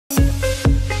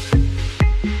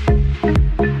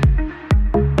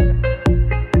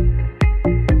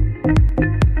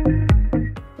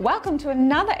to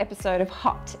another episode of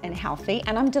Hot and Healthy,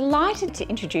 and I'm delighted to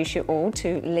introduce you all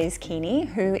to Liz Keaney,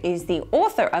 who is the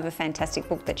author of a fantastic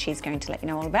book that she's going to let you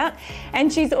know all about,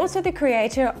 and she's also the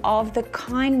creator of the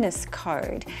Kindness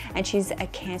Code, and she's a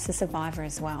cancer survivor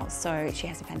as well, so she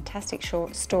has a fantastic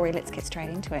short story. Let's get straight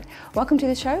into it. Welcome to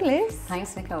the show, Liz.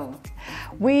 Thanks, Nicole.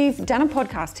 We've done a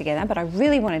podcast together, but I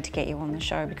really wanted to get you on the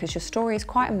show because your story is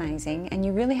quite amazing, and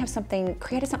you really have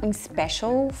created something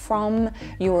special from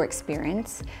your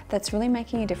experience that's really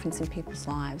making a difference in people's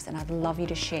lives, and I'd love you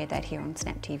to share that here on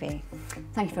Snap TV.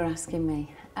 Thank you for asking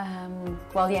me.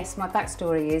 Well, yes, my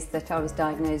backstory is that I was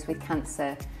diagnosed with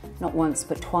cancer not once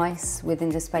but twice within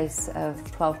the space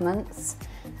of 12 months.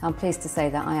 I'm pleased to say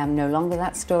that I am no longer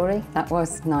that story. That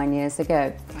was 9 years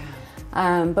ago.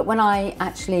 Wow. But when I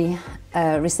actually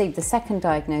received the second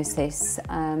diagnosis,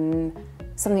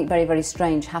 something very, very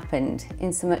strange happened,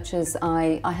 in so much as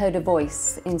I heard a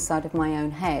voice inside of my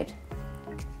own head,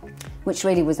 which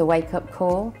really was a wake-up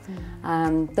call.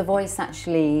 The voice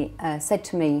actually said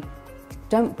to me,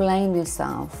 don't blame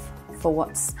yourself for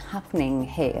what's happening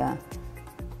here,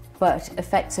 but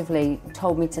effectively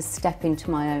told me to step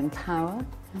into my own power,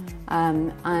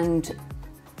 and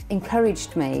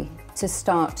encouraged me to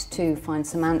start to find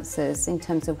some answers in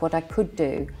terms of what I could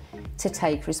do to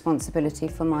take responsibility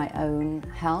for my own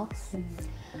health.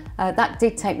 That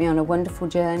did take me on a wonderful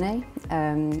journey.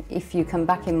 If you come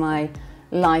back in my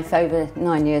life over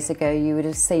 9 years ago, you would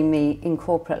have seen me in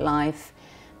corporate life,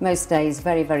 most days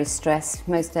very, very stressed,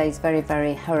 most days very,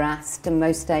 very harassed, and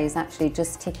most days actually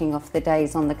just ticking off the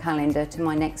days on the calendar to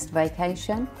my next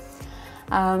vacation.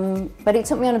 But it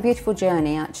took me on a beautiful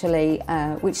journey actually,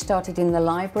 which started in the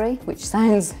library, which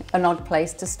sounds an odd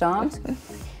place to start.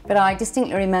 But I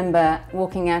distinctly remember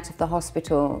walking out of the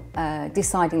hospital,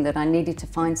 deciding that I needed to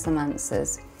find some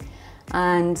answers.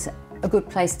 And a good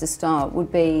place to start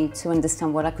would be to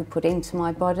understand what I could put into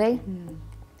my body.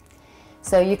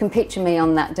 So you can picture me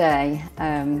on that day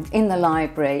in the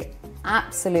library,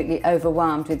 absolutely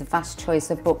overwhelmed with a vast choice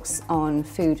of books on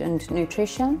food and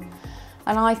nutrition.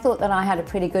 And I thought that I had a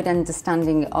pretty good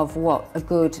understanding of what a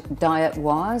good diet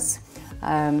was,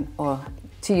 or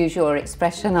to use your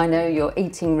expression, I know your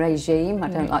eating regime. I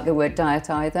don't like the word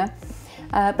diet either.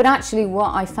 But actually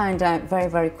what I found out very,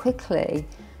 very quickly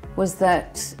was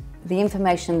that the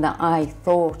information that I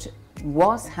thought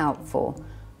was helpful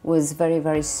was very,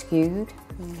 very skewed.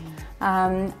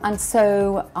 And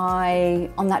so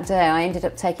on that day, I ended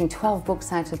up taking 12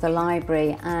 books out of the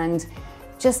library and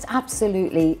just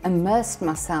absolutely immersed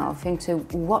myself into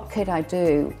what could I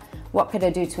do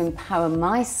to empower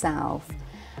myself.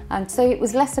 And so it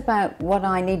was less about what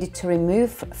I needed to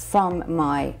remove from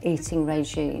my eating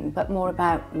regime, but more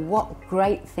about what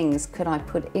great things could I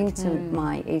put into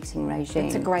my eating regime.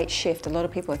 It's a great shift. A lot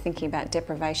of people are thinking about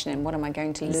deprivation and what am I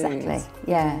going to lose? Exactly,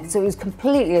 yeah. So it was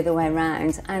completely the other way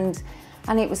around, and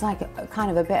it was like a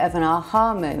kind of a bit of an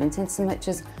aha moment, in so much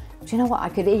as, do you know what, I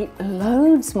could eat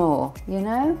loads more, you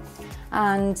know?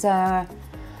 And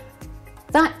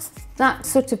that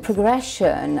sort of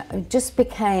progression just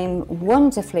became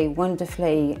wonderfully,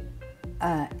 wonderfully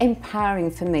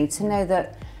empowering for me to know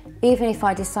that even if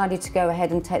I decided to go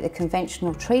ahead and take the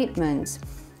conventional treatment,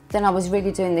 then I was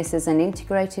really doing this as an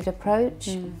integrated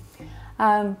approach.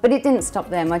 But it didn't stop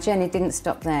there, my journey didn't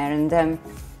stop there. And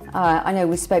I know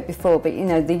we spoke before, but you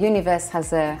know, the universe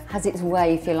has its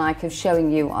way, if you like, of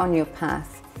showing you on your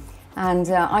path. And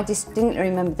I distinctly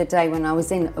remember the day when I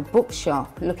was in a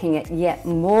bookshop looking at yet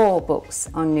more books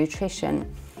on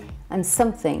nutrition, and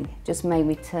something just made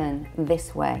me turn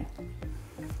this way.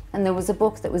 And there was a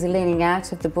book that was leaning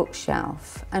out of the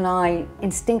bookshelf, and I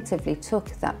instinctively took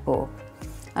that book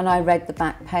and I read the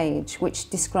back page, which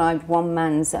described one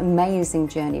man's amazing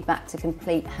journey back to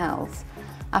complete health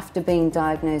after being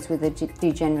diagnosed with a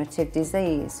degenerative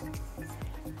disease.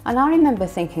 And I remember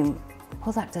thinking,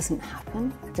 well, that doesn't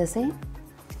happen, does it?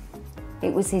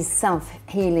 It was his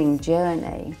self-healing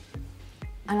journey,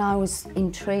 and I was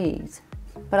intrigued,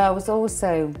 but I was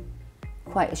also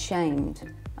quite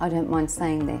ashamed. I don't mind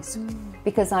saying this,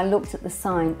 because I looked at the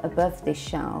sign above this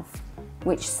shelf,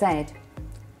 which said,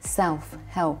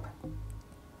 self-help.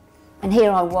 And here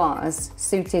I was,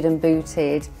 suited and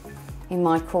booted, in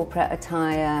my corporate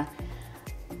attire,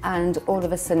 and all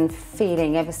of a sudden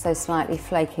feeling ever so slightly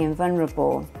flaky and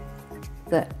vulnerable,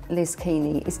 that Liz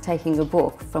Keaney is taking a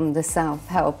book from the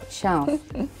self-help shelf.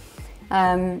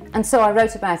 And so I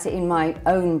wrote about it in my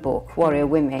own book, Warrior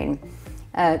Women,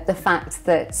 the fact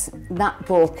that that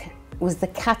book was the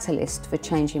catalyst for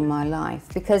changing my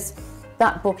life, because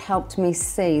that book helped me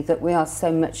see that we are so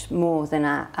much more than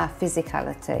our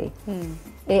physicality.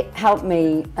 It helped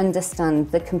me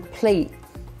understand the complete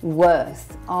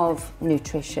worth of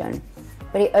nutrition,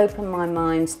 but it opened my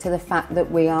mind to the fact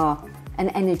that we are an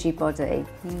energy body,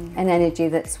 an energy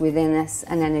that's within us,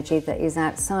 an energy that is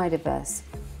outside of us.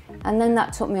 And then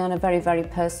that took me on a very, very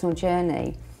personal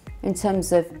journey in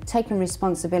terms of taking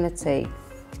responsibility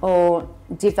or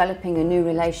developing a new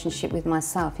relationship with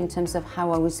myself in terms of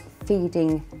how I was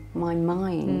feeding my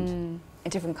mind. A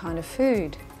different kind of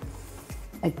food.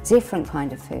 A different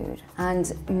kind of food,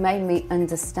 and made me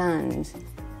understand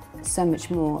so much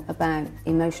more about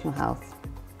emotional health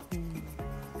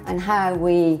and how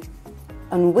we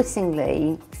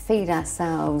unwittingly feed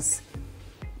ourselves,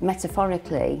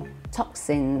 metaphorically,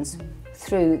 toxins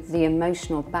through the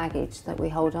emotional baggage that we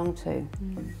hold on to.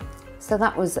 So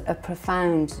that was a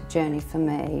profound journey for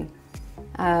me.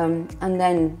 And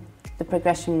then the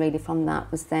progression really from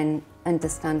that was then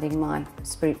understanding my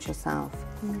spiritual self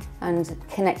and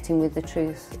connecting with the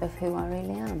truth of who I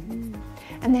really am.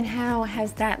 And then how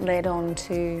has that led on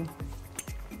to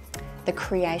the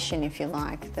creation, if you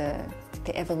like, the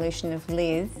evolution of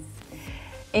Liz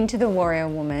into the warrior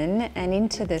woman and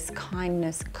into this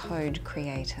kindness code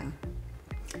creator?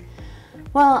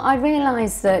 Well, I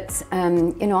realised that,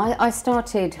 you know, I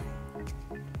started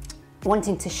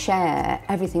wanting to share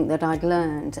everything that I'd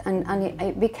learned, and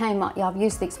it became, I've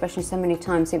used the expression so many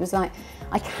times, it was like,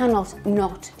 I cannot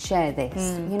not share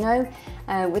this, you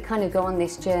know? We kind of go on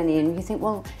this journey and you think,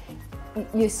 well,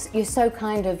 you're so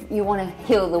kind of, you want to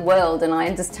heal the world, and I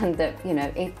understand that, you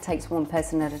know, it takes one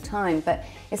person at a time, but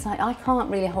it's like, I can't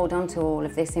really hold on to all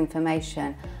of this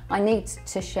information. I need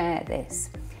to share this.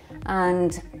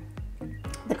 And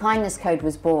the Kindness Code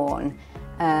was born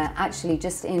actually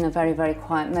just in a very, very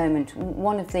quiet moment.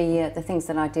 One of the things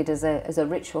that I did as a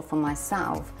ritual for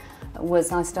myself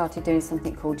was I started doing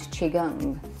something called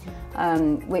Qigong,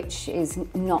 which is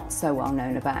not so well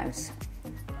known about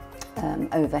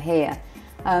over here.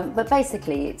 But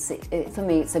basically, for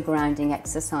me, it's a grounding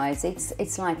exercise.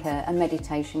 It's like a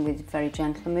meditation with very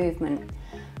gentle movement.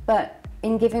 But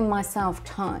in giving myself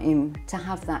time to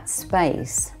have that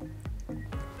space,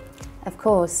 of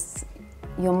course,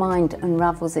 your mind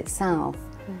unravels itself.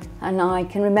 And I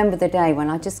can remember the day when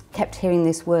I just kept hearing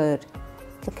this word,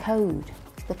 the code,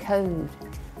 the code.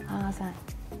 I was like,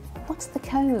 what's the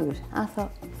code? I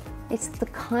thought, it's the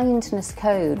kindness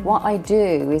code. What I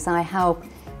do is I help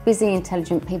busy,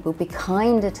 intelligent people be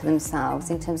kinder to themselves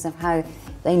in terms of how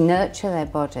they nurture their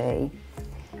body,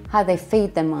 how they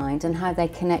feed their mind, and how they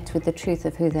connect with the truth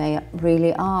of who they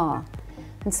really are.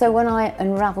 And so when I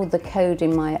unravelled the code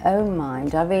in my own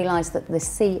mind, I realised that the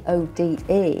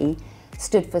CODE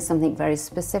stood for something very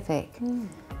specific.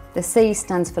 The C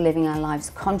stands for living our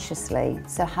lives consciously,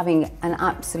 so having an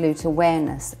absolute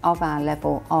awareness of our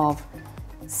level of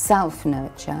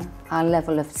self-nurture, our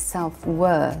level of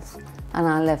self-worth, and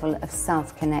our level of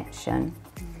self-connection.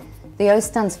 The O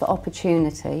stands for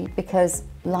opportunity, because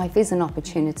life is an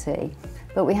opportunity,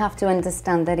 but we have to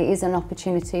understand that it is an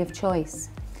opportunity of choice.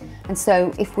 And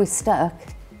so if we're stuck,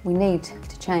 we need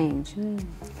to change.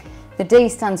 The D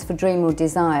stands for dream or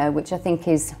desire, which I think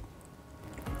is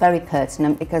very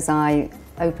pertinent, because I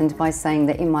opened by saying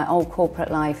that in my old corporate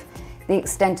life, the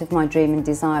extent of my dream and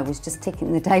desire was just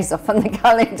ticking the days off on the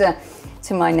calendar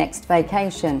to my next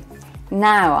vacation.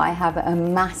 Now I have a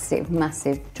massive,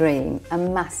 massive dream, a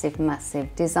massive,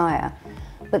 massive desire.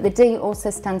 But the D also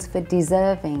stands for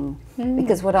deserving,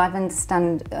 because what I've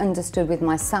understood with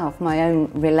myself, my own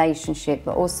relationship,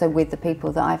 but also with the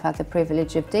people that I've had the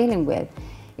privilege of dealing with,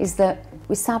 is that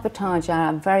we sabotage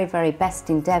our very, very best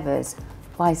endeavours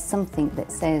by something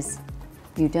that says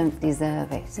you don't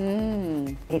deserve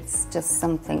it. It's just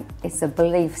something, it's a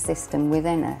belief system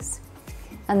within us.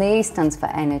 And the E stands for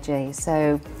energy.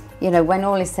 So, you know, when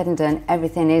all is said and done,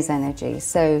 everything is energy.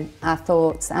 So our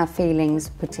thoughts, our feelings,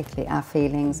 particularly our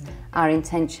feelings, our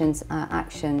intentions, our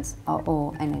actions are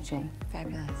all energy.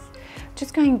 Fabulous.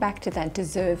 Just going back to that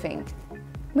deserving,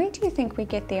 where do you think we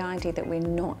get the idea that we're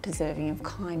not deserving of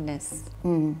kindness?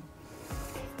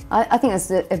 I think that's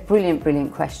a brilliant,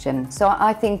 brilliant question. So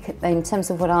I think in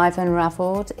terms of what I've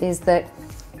unravelled is that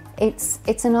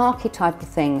it's an archetypal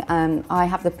thing. I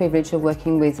have the privilege of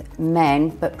working with men,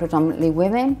 but predominantly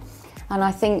women. And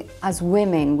I think as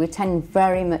women, we tend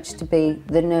very much to be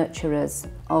the nurturers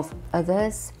of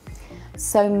others.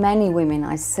 So many women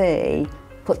I see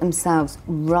put themselves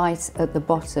right at the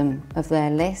bottom of their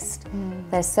list.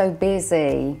 They're so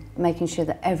busy making sure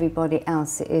that everybody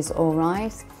else is all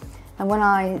right. And when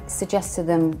I suggest to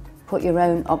them, put your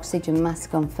own oxygen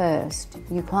mask on first,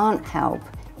 you can't help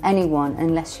anyone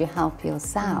unless you help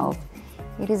yourself.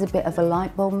 It is a bit of a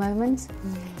light bulb moment.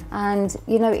 And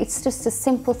you know, it's just a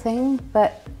simple thing,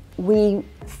 but we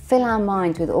fill our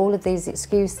mind with all of these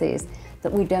excuses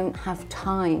that we don't have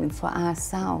time for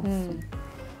ourselves.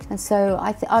 And so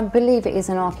I believe it is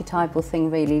an archetypal thing,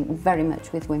 really, very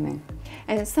much with women.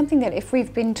 And it's something that if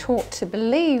we've been taught to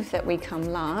believe that we come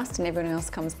last and everyone else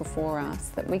comes before us,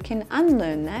 that we can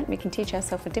unlearn that. We can teach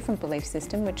ourselves a different belief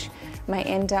system, which may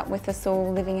end up with us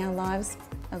all living our lives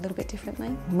a little bit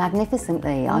differently.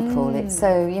 Magnificently, I call it.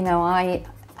 So, you know, I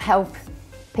help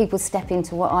people step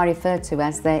into what I refer to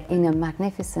as their inner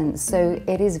magnificence. So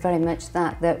it is very much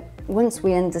that once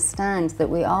we understand that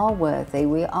we are worthy,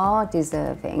 we are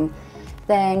deserving,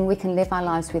 then we can live our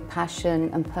lives with passion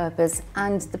and purpose,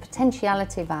 and the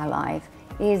potentiality of our life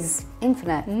is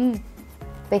infinite.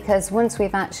 Because once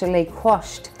we've actually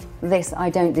quashed this, I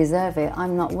don't deserve it,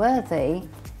 I'm not worthy,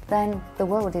 then the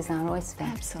world is our oyster.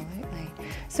 Absolutely.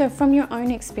 So from your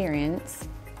own experience,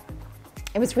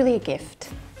 it was really a gift.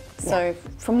 So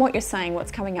from what you're saying,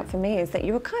 what's coming up for me is that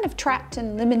you were kind of trapped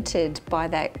and limited by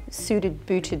that suited,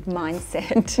 booted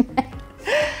mindset.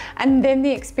 And then the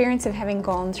experience of having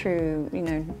gone through, you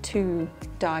know, 2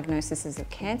 diagnoses of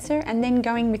cancer and then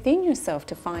going within yourself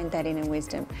to find that inner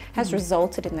wisdom has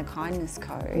resulted in the Kindness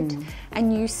Code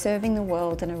and you serving the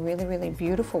world in a really, really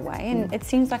beautiful way. And it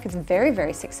seems like it's very,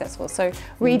 very successful. So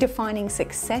redefining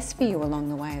success for you along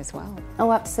the way as well.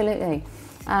 Oh, absolutely.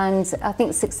 And I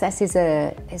think success is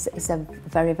a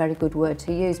very, very good word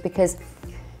to use, because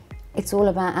it's all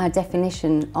about our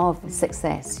definition of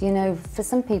success. You know, for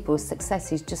some people,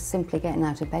 success is just simply getting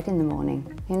out of bed in the morning,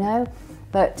 you know?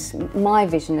 But my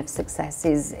vision of success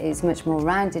is much more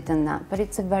rounded than that, but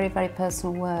it's a very, very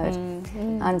personal word.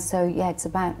 And so, yeah, it's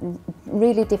about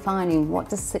really defining what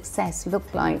does success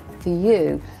look like for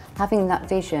you, having that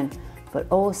vision, but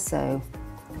also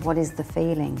what is the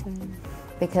feeling.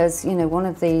 Because, you know, one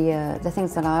of the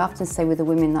things that I often say with the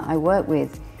women that I work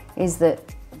with is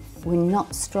that we're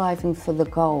not striving for the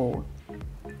goal,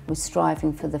 we're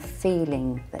striving for the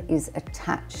feeling that is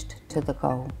attached to the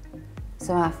goal.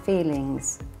 So our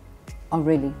feelings are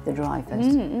really the drivers,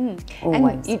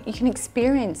 always. And you can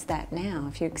experience that now,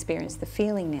 if you experience the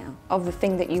feeling now of the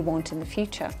thing that you want in the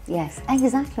future. Yes,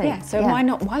 exactly. Yeah, so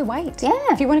why wait? Yeah.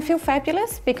 If you want to feel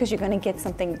fabulous because you're going to get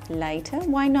something later,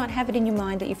 why not have it in your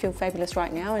mind that you feel fabulous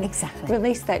right now and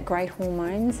release that great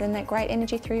hormones and that great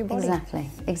energy through your body? Exactly,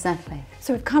 exactly.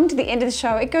 So we've come to the end of the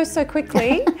show. It goes so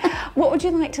quickly. What would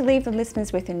you like to leave the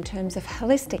listeners with in terms of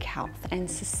holistic health and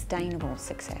sustainable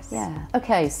success? Yeah,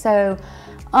 okay, so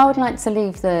I would like to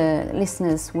leave the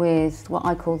listeners with what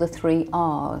I call the 3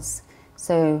 R's.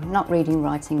 So not reading,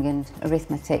 writing and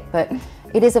arithmetic, but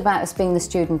it is about us being the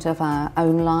student of our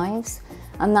own lives,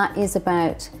 and that is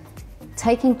about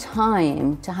taking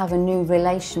time to have a new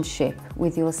relationship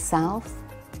with yourself,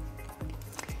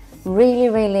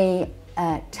 really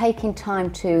taking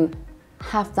time to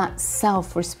have that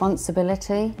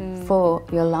self-responsibility for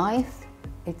your life.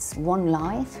 It's one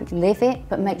life, live it,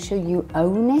 but make sure you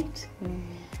own it.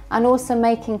 And also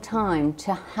making time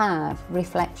to have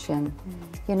reflection.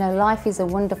 You know, life is a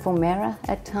wonderful mirror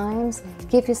at times.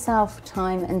 Give yourself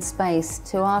time and space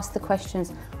to ask the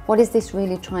questions, what is this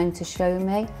really trying to show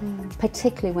me?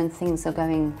 Particularly when things are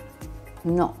going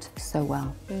not so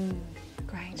well.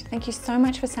 Great. Thank you so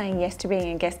much for saying yes to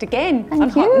being a guest again on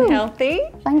Thank you. Hot and Healthy.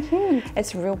 Thank you.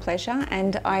 It's a real pleasure,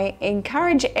 and I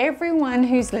encourage everyone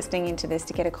who's listening into this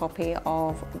to get a copy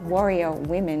of Warrior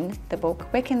Women, the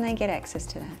book. Where can they get access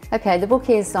to that? Okay, the book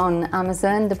is on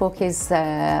Amazon. The book is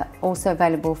also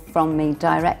available from me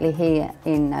directly here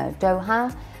in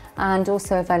Doha, and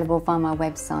also available via my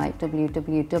website,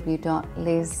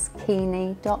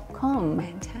 www.lizkeaney.com.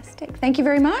 Fantastic. Thank you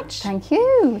very much. Thank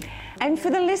you. And for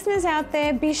the listeners out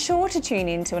there, be sure to tune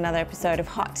in to another episode of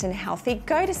Hot and Healthy.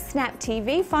 Go to Snap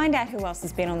TV, find out who else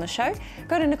has been on the show.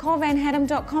 Go to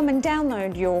NicoleVanHadam.com and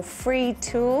download your free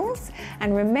tools.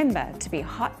 And remember to be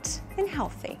hot and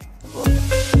healthy.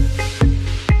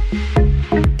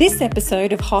 This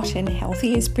episode of Hot and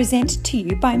Healthy is presented to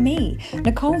you by me,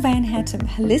 Nicole VanHadam,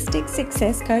 holistic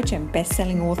success coach and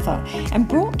best-selling author, and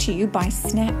brought to you by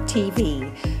Snap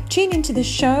TV. Tune into the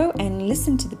show and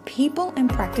listen to the people and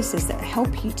practices that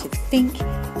help you to think,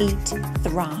 eat,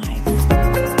 thrive.